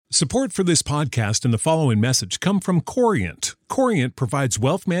Support for this podcast and the following message come from Corient. Corient provides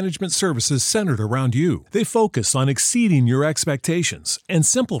wealth management services centered around you. They focus on exceeding your expectations and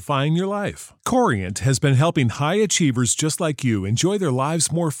simplifying your life. Corient has been helping high achievers just like you enjoy their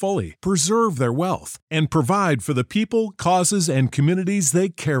lives more fully, preserve their wealth, and provide for the people, causes, and communities they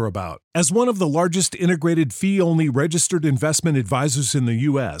care about. As one of the largest integrated fee-only registered investment advisors in the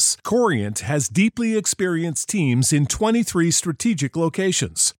U.S., Corient has deeply experienced teams in 23 strategic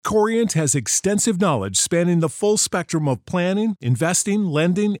locations. Corient has extensive knowledge spanning the full spectrum of planning, investing,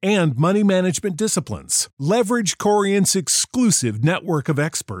 lending, and money management disciplines. Leverage Corient's exclusive network of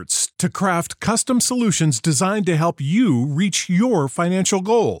experts to craft custom solutions designed to help you reach your financial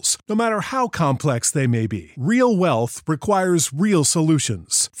goals, no matter how complex they may be. Real wealth requires real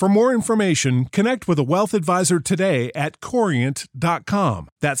solutions. For more information, connect with a wealth advisor today at Corient.com.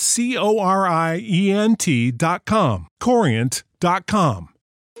 That's Corient.com. Corient.com.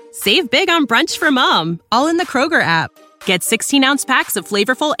 Save big on brunch for mom, all in the Kroger app. Get 16-ounce packs of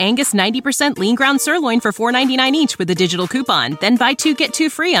flavorful Angus 90% lean ground sirloin for $4.99 each with a digital coupon. Then buy 2, get 2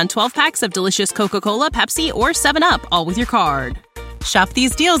 free on 12 packs of delicious Coca-Cola, Pepsi, or 7-Up, all with your card. Shop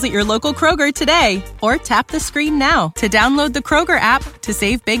these deals at your local Kroger today, or tap the screen now to download the Kroger app to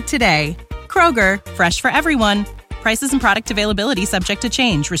save big today. Kroger, fresh for everyone. Prices and product availability subject to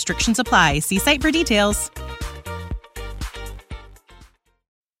change. Restrictions apply. See site for details.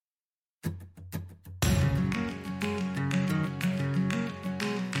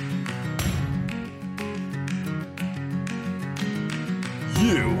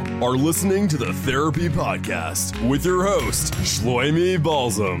 You are listening to the Therapy Podcast with your host, Shlomi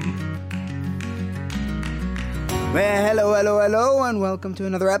Balsam. Well, hello, and welcome to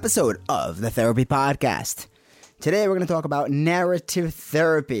another episode of the Therapy Podcast. Today we're going to talk about narrative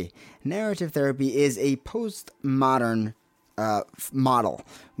therapy. Narrative therapy is a postmodern model,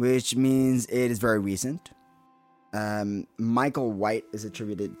 which means it is very recent. Michael White is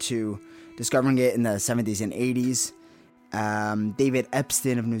attributed to discovering it in the 70s and 80s. David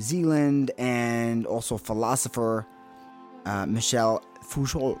Epstein of New Zealand, and also philosopher Michel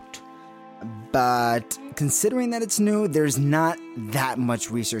Foucault. But considering that it's new, there's not that much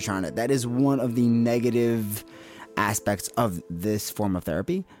research on it. That is one of the negative aspects of this form of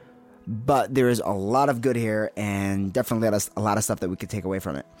therapy. But there is a lot of good here, and definitely a lot of stuff that we could take away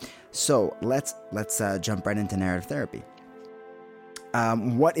from it. So let's jump right into narrative therapy.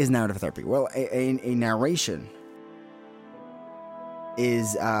 What is narrative therapy? Well, a narration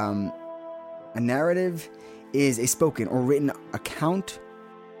is a narrative is a spoken or written account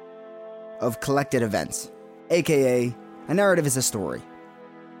of collected events, aka a narrative is a story.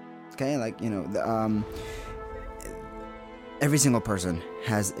 Okay, like, you know, every single person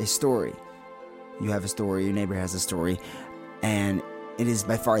has a story. You have a story, your neighbor has a story, and it is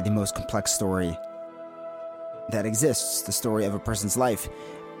by far the most complex story that exists, the story of a person's life.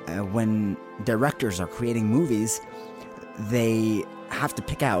 When directors are creating movies, they have to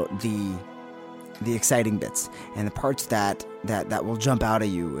pick out the exciting bits and the parts that will jump out at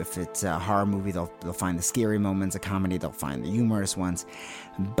you. If it's a horror movie, they'll find the scary moments. A comedy, they'll find the humorous ones.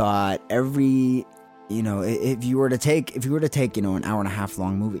 But if you were to take an hour and a half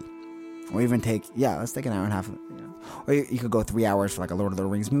long movie, or even let's take an hour and a half, or you could go 3 hours for like a Lord of the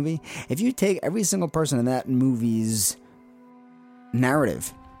Rings movie. If you take every single person in that movie's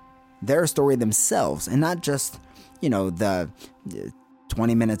narrative, their story themselves, and not just the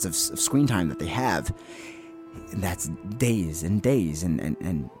 20 minutes of screen time that they have, that's days and days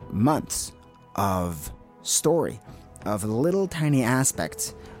and months of story, of little tiny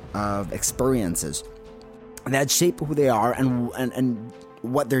aspects of experiences that shape who they are and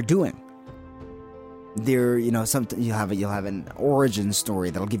what they're doing. Something you'll have an origin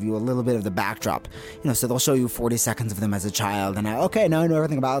story that'll give you a little bit of the backdrop. So they'll show you 40 seconds of them as a child, and now I know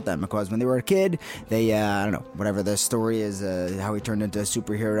everything about them because when they were a kid, they I don't know, whatever the story is, how he turned into a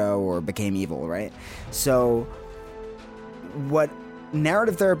superhero or became evil, right? So what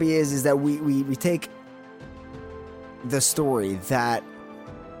narrative therapy is that we take the story that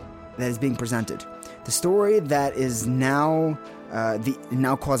is being presented, the story that is now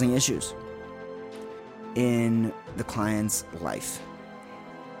now causing issues in the client's life,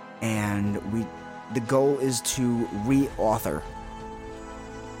 and the goal is to re-author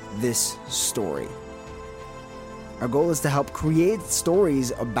this story. Our goal is to help create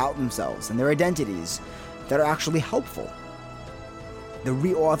stories about themselves and their identities that are actually helpful. The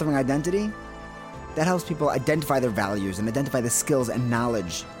re-authoring identity, that helps people identify their values and identify the skills and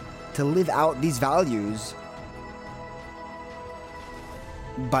knowledge to live out these values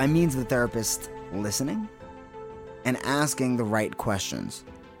by means of the therapist listening and asking the right questions.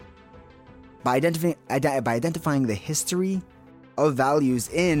 By identifying the history of values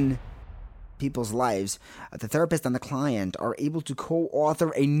in people's lives, the therapist and the client are able to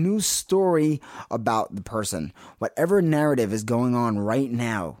co-author a new story about the person. Whatever narrative is going on right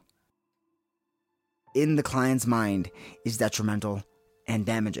now in the client's mind is detrimental and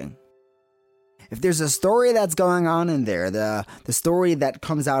damaging. If there's a story that's going on in there, the story that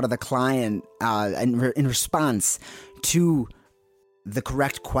comes out of the client in response to the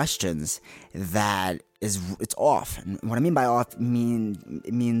correct questions, it's off. And what I mean by off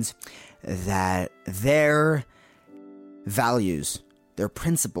means that their values, their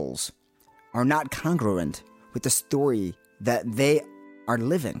principles are not congruent with the story that they are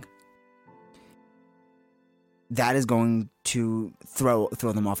living. That is going to throw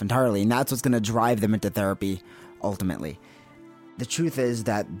them off entirely, and that's what's going to drive them into therapy ultimately. The truth is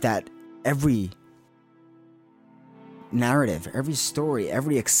that every narrative, every story,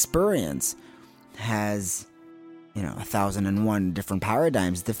 every experience has 1,001 different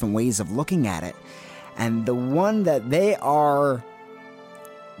paradigms, different ways of looking at it. And the one that they are,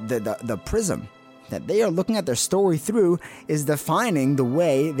 the prism that they are looking at their story through is defining the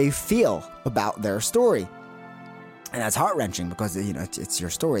way they feel about their story. And that's heart-wrenching because, it's your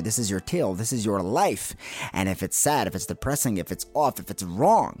story. This is your tale. This is your life. And if it's sad, if it's depressing, if it's off, if it's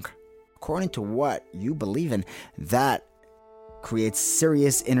wrong, according to what you believe in, that creates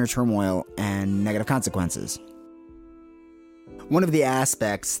serious inner turmoil and negative consequences. One of the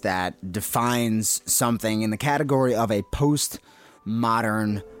aspects that defines something in the category of a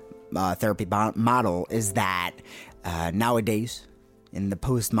post-modern therapy model is that nowadays, in the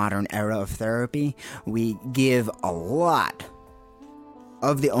postmodern era of therapy, we give a lot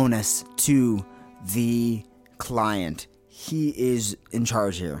of the onus to the client. He is in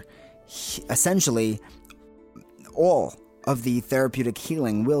charge here. Essentially, all of the therapeutic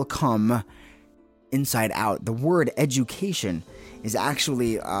healing will come inside out. The word education is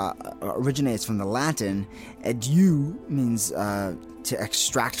actually originates from the Latin. Edu means to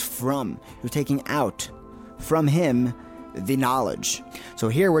extract from. You're taking out from him the knowledge. So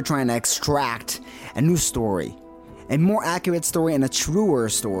here we're trying to extract a new story, a more accurate story and a truer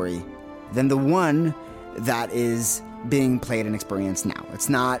story than the one that is being played and experienced now. It's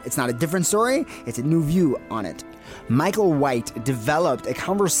not a different story, it's a new view on it. Michael White developed a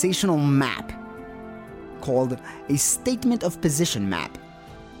conversational map called a statement of position map,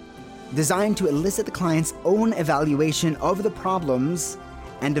 designed to elicit the client's own evaluation of the problems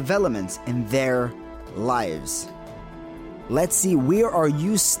and developments in their lives. Let's see, where are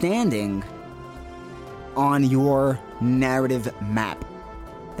you standing on your narrative map?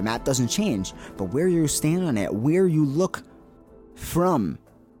 The map doesn't change, but where you stand on it, where you look from,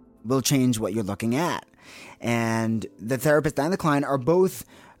 will change what you're looking at. And the therapist and the client are both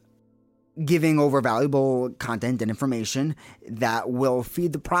giving over valuable content and information that will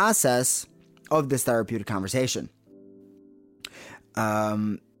feed the process of this therapeutic conversation. By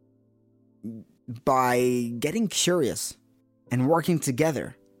getting curious and working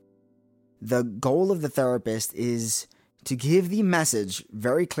together, the goal of the therapist is to give the message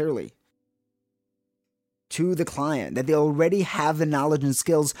very clearly to the client that they already have the knowledge and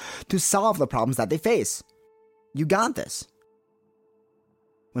skills to solve the problems that they face. You got this.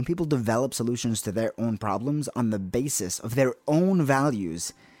 When people develop solutions to their own problems on the basis of their own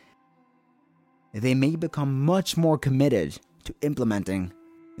values, they may become much more committed to implementing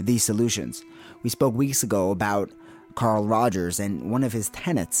these solutions. We spoke weeks ago about Carl Rogers and one of his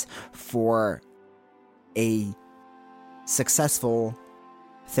tenets for a successful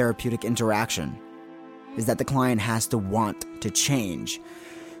therapeutic interaction is that the client has to want to change,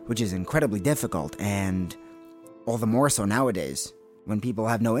 which is incredibly difficult, and all the more so nowadays when people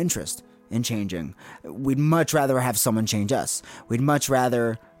have no interest in changing. We'd much rather have someone change us. We'd much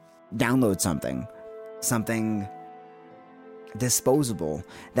rather download something disposable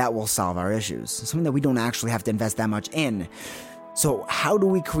that will solve our issues, something that we don't actually have to invest that much in. So how do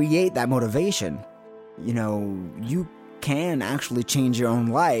we create that motivation? You can actually change your own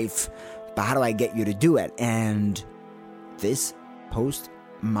life, but how do I get you to do it? And this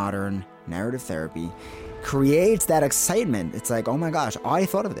postmodern narrative therapy creates that excitement. It's like, oh my gosh, I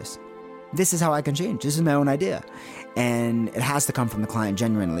thought of this. This is how I can change. This is my own idea. And it has to come from the client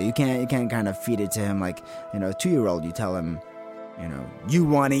genuinely. You can't kind of feed it to him like, a 2-year-old. You tell him, you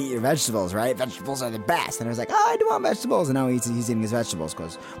want to eat your vegetables, right? Vegetables are the best. And I was like, I do want vegetables. And now he's eating his vegetables,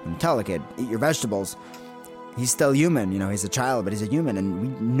 because when you tell a kid, eat your vegetables, he's still human. He's a child, but he's a human. And we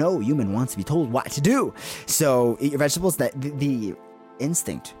know human wants to be told what to do. So eat your vegetables. That the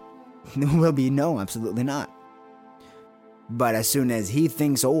instinct will be no, absolutely not. But as soon as he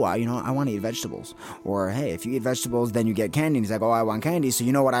thinks, oh, I want to eat vegetables. Or, hey, if you eat vegetables, then you get candy. And he's like, oh, I want candy. So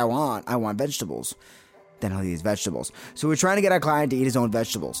you know what I want? I want vegetables. Then he'll eat his vegetables. So we're trying to get our client to eat his own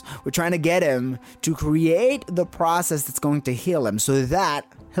vegetables. We're trying to get him to create the process that's going to heal him so that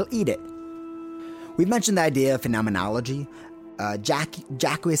he'll eat it. We've mentioned the idea of phenomenology. Jacques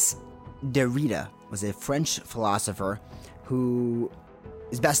Derrida was a French philosopher who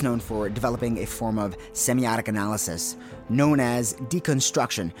is best known for developing a form of semiotic analysis known as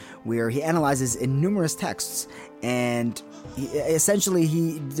deconstruction, where he analyzes in numerous texts, and he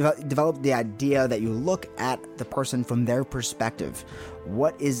developed the idea that you look at the person from their perspective.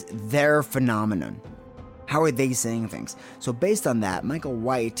 What is their phenomenon? How are they saying things? So based on that, Michael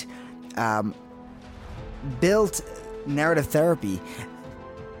White built narrative therapy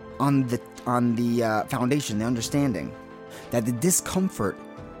on the foundation, the understanding that the discomfort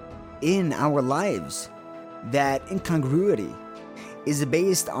in our lives, that incongruity, is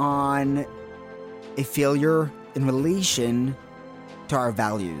based on a failure in relation to our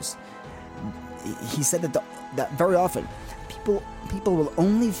values. He said that very often people will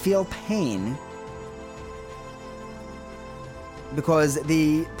only feel pain because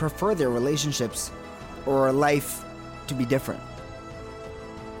they prefer their relationships or life to be different.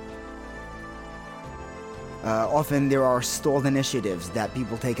 Often there are stalled initiatives that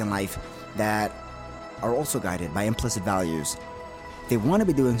people take in life that are also guided by implicit values. They want to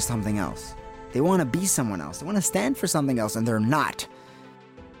be doing something else. They want to be someone else. They want to stand for something else, and they're not.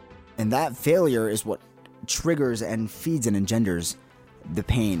 And that failure is what triggers and feeds and engenders the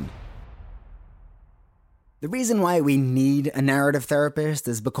pain. The reason why we need a narrative therapist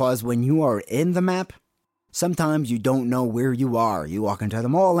is because when you are in the map, sometimes you don't know where you are. You walk into the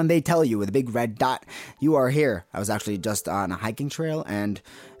mall and they tell you with a big red dot, you are here. I was actually just on a hiking trail and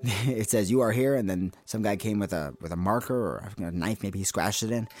it says you are here, and then some guy came with a marker or a knife, maybe he scratched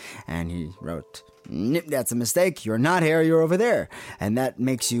it in, and he wrote, nope, that's a mistake. You're not here, you're over there. And that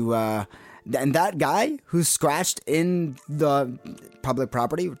makes you, and that guy who scratched in the public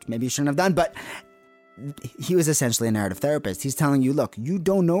property, which maybe you shouldn't have done, but he was essentially a narrative therapist. He's telling you, look, you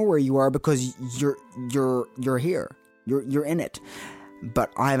don't know where you are because you're here. You're in it.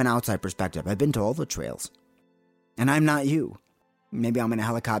 But I have an outside perspective. I've been to all the trails. And I'm not you. Maybe I'm in a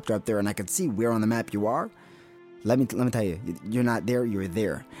helicopter up there and I can see where on the map you are. Let me tell you, you're not there, you're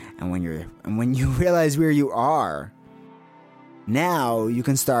there. And when you realize where you are, now you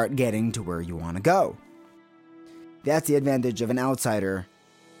can start getting to where you want to go. That's the advantage of an outsider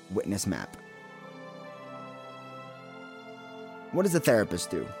witness map. What does a therapist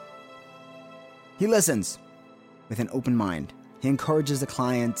do? He listens with an open mind. He encourages the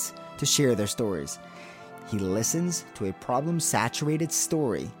clients to share their stories. He listens to a problem-saturated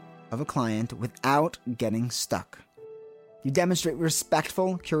story of a client without getting stuck. You demonstrate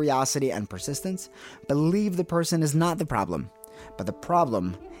respectful curiosity and persistence. Believe the person is not the problem, but the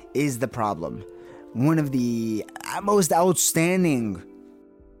problem is the problem. One of the most outstanding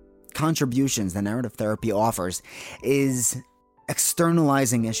contributions that narrative therapy offers is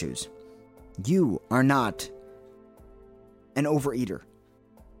externalizing issues. You are not an overeater.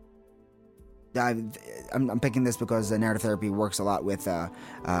 I'm picking this because narrative therapy works a lot with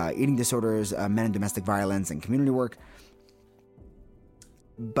eating disorders, men and domestic violence, and community work.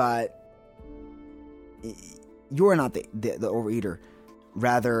 But you're not the overeater.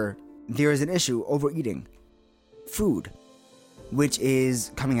 Rather, there is an issue overeating food, which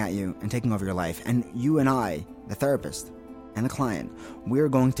is coming at you and taking over your life. And you and I, the therapist and the client, we're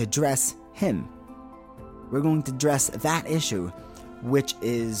going to address him. We're going to address that issue, which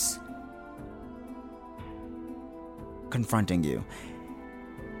is confronting you.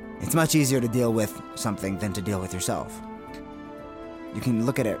 It's much easier to deal with something than to deal with yourself. You can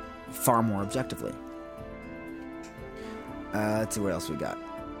look at it far more objectively. Let's see what else we got.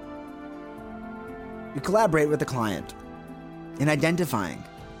 You collaborate with the client in identifying.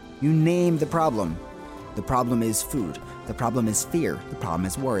 You name the problem. The problem is food. The problem is fear. The problem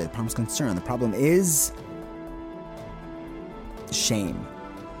is worry. The problem is concern. The problem is shame.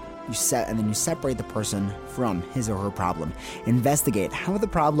 And then you separate the person from his or her problem. Investigate how the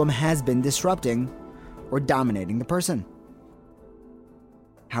problem has been disrupting or dominating the person.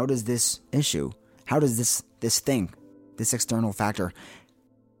 How does this issue, how does this thing, this external factor,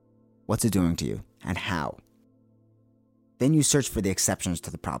 what's it doing to you and how? Then you search for the exceptions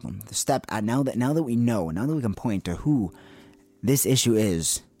to the problem. The step, now that we know, now that we can point to who this issue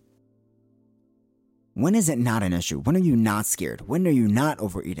is, when is it not an issue? When are you not scared? When are you not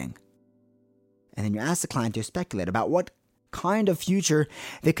overeating? And then you ask the client to speculate about what kind of future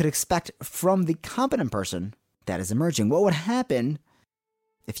they could expect from the competent person that is emerging. What would happen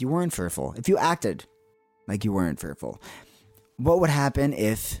if you weren't fearful? If you acted like you weren't fearful? What would happen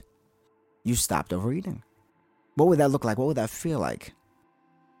if you stopped overeating? What would that look like? What would that feel like?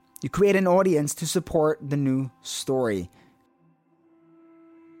 You create an audience to support the new story.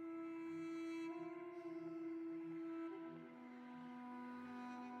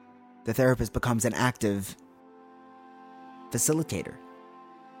 The therapist becomes an active facilitator.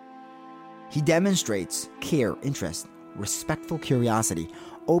 He demonstrates care, interest, respectful curiosity,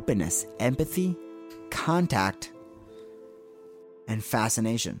 openness, empathy, contact, and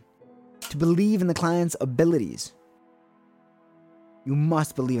fascination. To believe in the client's abilities. You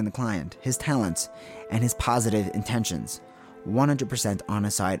must believe in the client, his talents, and his positive intentions. 100% on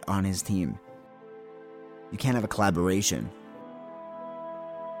his side, on his team. You can't have a collaboration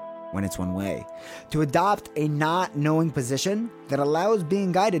when it's one way. To adopt a not knowing position that allows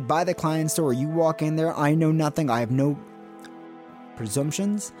being guided by the client's story. You walk in there, I know nothing, I have no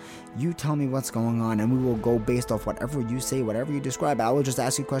presumptions. You tell me what's going on, and we will go based off whatever you say, whatever you describe. I will just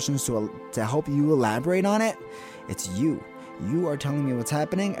ask you questions to help you elaborate on it. It's you. You are telling me what's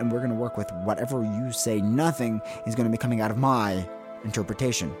happening, and we're going to work with whatever you say. Nothing is going to be coming out of my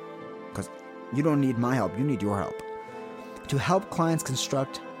interpretation, because you don't need my help, you need your help. To help clients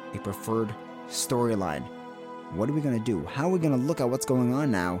construct a preferred storyline. What are we going to do? How are we going to look at what's going on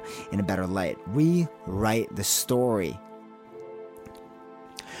now in a better light? Rewrite the story.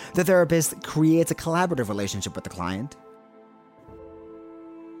 The therapist creates a collaborative relationship with the client.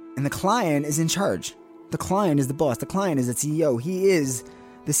 And the client is in charge. The client is the boss. The client is the CEO. He is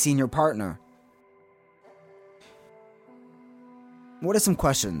the senior partner. What are some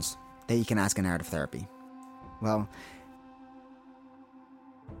questions that you can ask in narrative therapy? Well,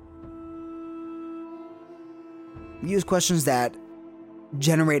 we use questions that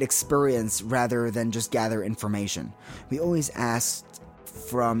generate experience rather than just gather information. We always ask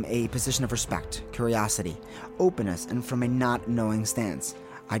from a position of respect, curiosity, openness, and from a not knowing stance.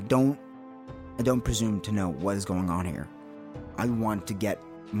 I don't presume to know what is going on here. I want to get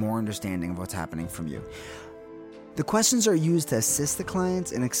more understanding of what's happening from you. The questions are used to assist the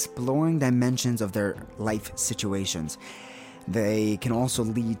clients in exploring dimensions of their life situations. They can also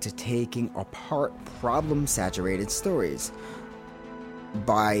lead to taking apart problem-saturated stories.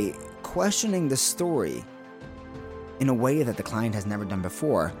 By questioning the story in a way that the client has never done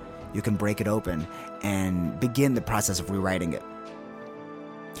before, you can break it open and begin the process of rewriting it.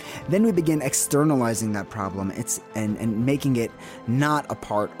 Then we begin externalizing that problem and making it not a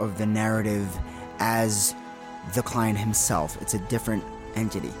part of the narrative as the client himself. It's a different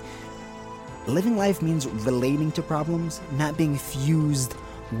entity. Living life means relating to problems, not being fused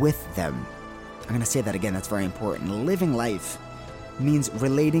with them. I'm going to say that again, that's very important. Living life means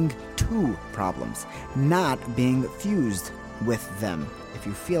relating to problems, not being fused with them. If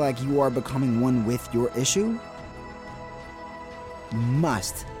you feel like you are becoming one with your issue, you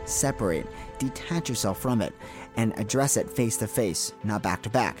must separate, detach yourself from it, and address it face to face, not back to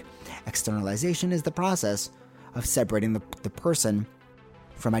back. Externalization is the process of separating the person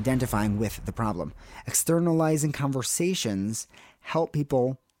from identifying with the problem. Externalizing conversations help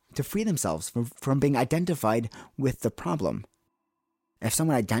people to free themselves from being identified with the problem. If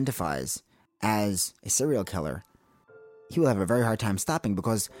someone identifies as a serial killer, he will have a very hard time stopping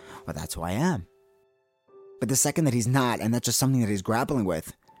because, well, that's who I am. But the second that he's not, and that's just something that he's grappling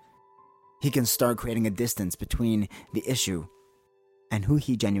with, he can start creating a distance between the issue and who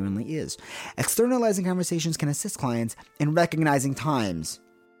he genuinely is. Externalizing conversations can assist clients in recognizing times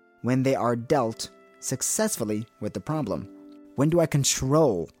when they are dealt successfully with the problem. When do I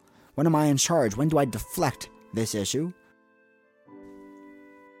control? When am I in charge? When do I deflect this issue?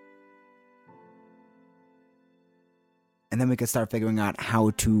 And then we can start figuring out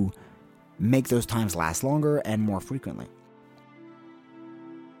how to make those times last longer and more frequently.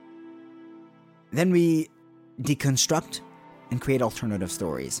 Then we deconstruct and create alternative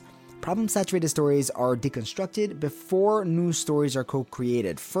stories. Problem-saturated stories are deconstructed before new stories are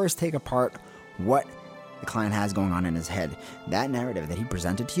co-created. First, take apart what the client has going on in his head. That narrative that he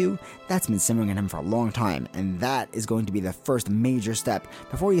presented to you, that's been simmering in him for a long time, and that is going to be the first major step.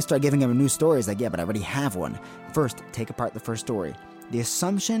 Before you start giving him a new story, it's like, yeah, but I already have one. First, take apart the first story. The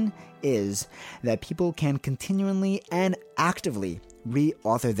assumption is that people can continually and actively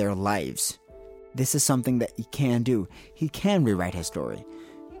re-author their lives. This is something that he can do. He can rewrite his story.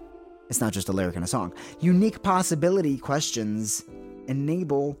 It's not just a lyric in a song. Unique possibility questions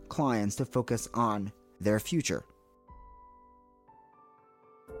enable clients to focus on their future.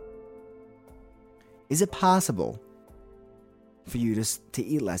 Is it possible for you to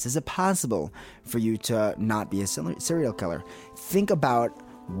eat less? Is it possible for you to not be a serial killer? Think about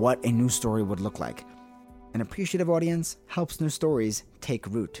what a new story would look like. An appreciative audience helps new stories take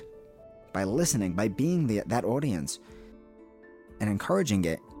root. By listening, by being that audience and encouraging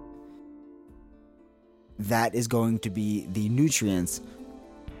it, that is going to be the nutrients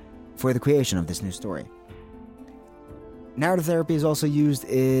for the creation of this new story. Narrative therapy is also used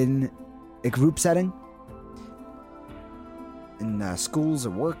in a group setting. In schools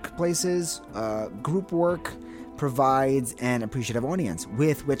or workplaces, group work provides an appreciative audience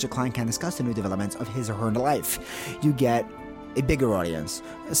with which a client can discuss the new developments of his or her life. You get a bigger audience,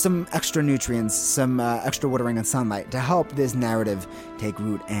 some extra nutrients, some extra watering and sunlight to help this narrative take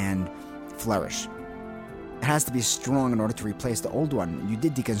root and flourish. It has to be strong in order to replace the old one. You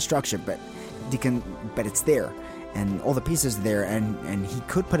did deconstruct it, but it's there, and all the pieces are there, and he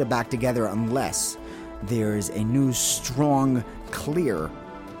could put it back together unless there's a new, strong, clear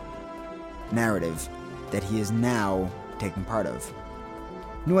narrative that he is now taking part of.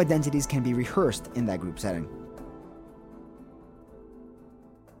 New identities can be rehearsed in that group setting.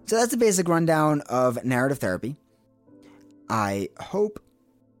 So that's a basic rundown of narrative therapy. I hope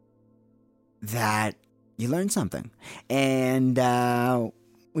that you learned something, and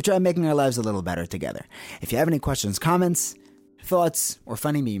we try making our lives a little better together. If you have any questions, comments, thoughts, or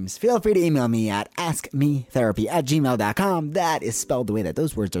funny memes, feel free to email me at askmetherapy@gmail.com. That is spelled the way that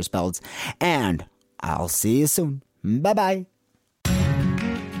those words are spelled. And I'll see you soon. Bye-bye.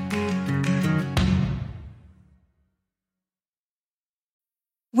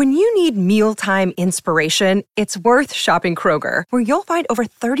 When you need mealtime inspiration, it's worth shopping Kroger, where you'll find over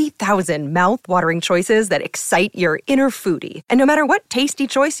 30,000 mouth-watering choices that excite your inner foodie. And no matter what tasty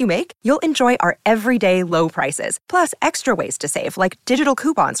choice you make, you'll enjoy our everyday low prices, plus extra ways to save, like digital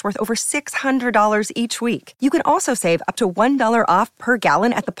coupons worth over $600 each week. You can also save up to $1 off per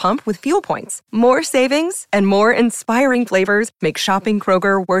gallon at the pump with fuel points. More savings and more inspiring flavors make shopping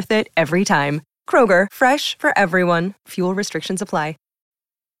Kroger worth it every time. Kroger, fresh for everyone. Fuel restrictions apply.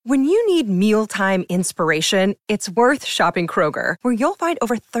 When you need mealtime inspiration, it's worth shopping Kroger, where you'll find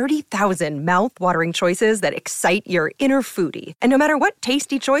over 30,000 mouth-watering choices that excite your inner foodie. And no matter what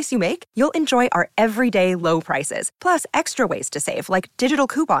tasty choice you make, you'll enjoy our everyday low prices, plus extra ways to save, like digital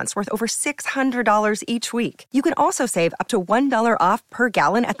coupons worth over $600 each week. You can also save up to $1 off per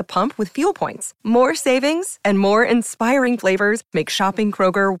gallon at the pump with fuel points. More savings and more inspiring flavors make shopping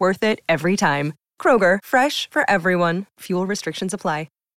Kroger worth it every time. Kroger, fresh for everyone. Fuel restrictions apply.